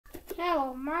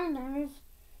Hello, my name is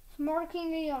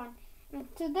Smarking Leon,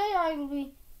 and today I will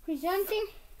be presenting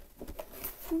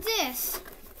this.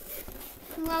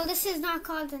 Well, this is not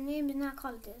called, the name is not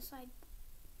called this.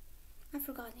 I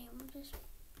forgot the name of this.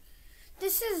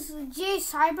 This is J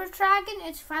Cyber Dragon.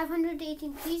 It's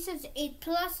 518 pieces, 8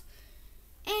 plus,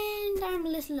 and I'm a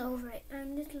little over it.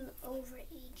 I'm a little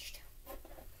overaged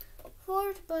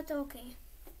for it, but okay.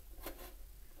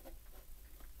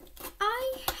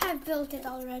 I have built it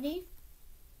already,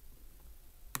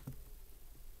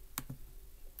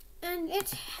 and it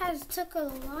has took a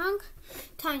long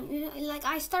time. Like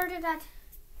I started at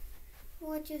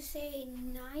what you say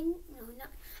 9? No, not.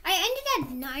 I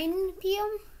ended at 9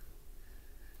 p.m.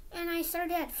 and I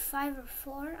started at 5 or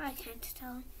 4. I can't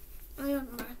tell. I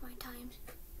don't mark my times.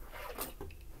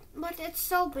 But it's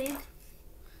so big.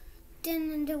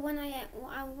 Then when I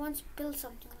once built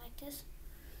something like this.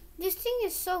 This thing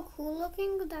is so cool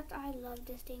looking that I love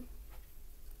this thing.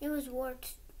 It was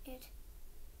worth it.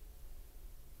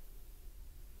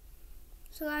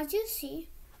 So as you see,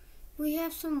 we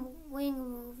have some wing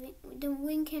moving. The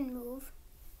wing can move,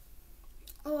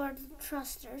 or the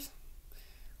thrusters.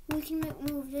 We can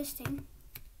move this thing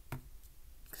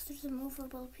because there's a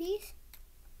movable piece.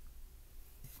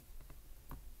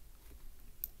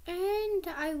 And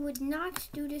I would not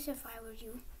do this if I were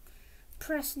you.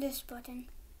 Press this button.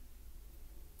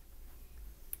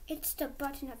 It's the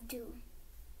button of doom.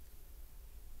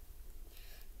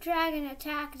 Drag and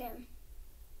attack them.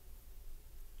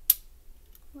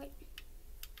 Wait.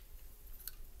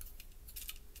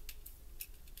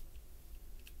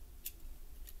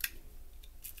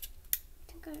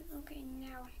 Okay,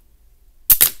 now.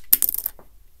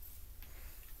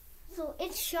 So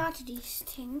it shot these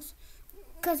things.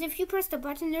 Because if you press the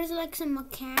button, there's like some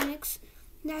mechanics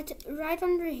that right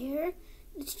under here,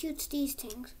 it shoots these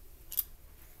things.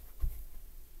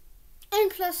 And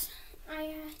plus,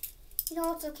 it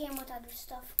also came with other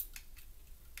stuff.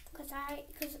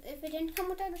 Because if it didn't come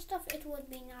with other stuff, it would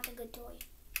be not a good toy.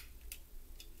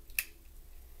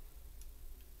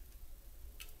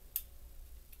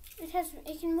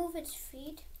 It can move its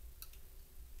feet.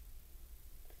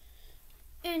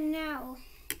 And now,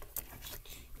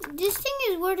 this thing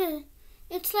is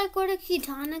it's like where the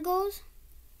katana goes.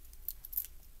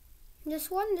 This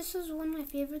is one of my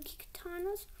favorite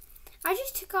katanas. I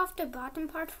just took off the bottom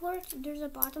part for it. There's a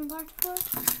bottom part for it.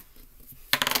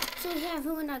 So we have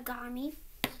Unagami.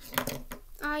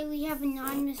 We have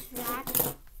Anonymous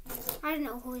Rat. I don't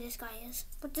know who this guy is,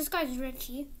 but this guy's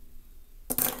Richie.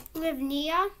 We have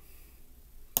Nia.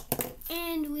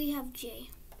 And we have Jay.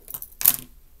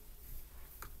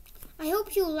 I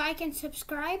hope you like and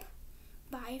subscribe.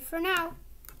 Bye for now.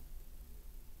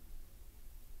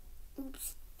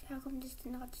 Oops, how come this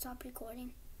did not stop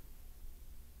recording?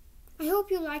 I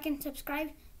hope you like and subscribe.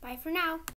 Bye for now.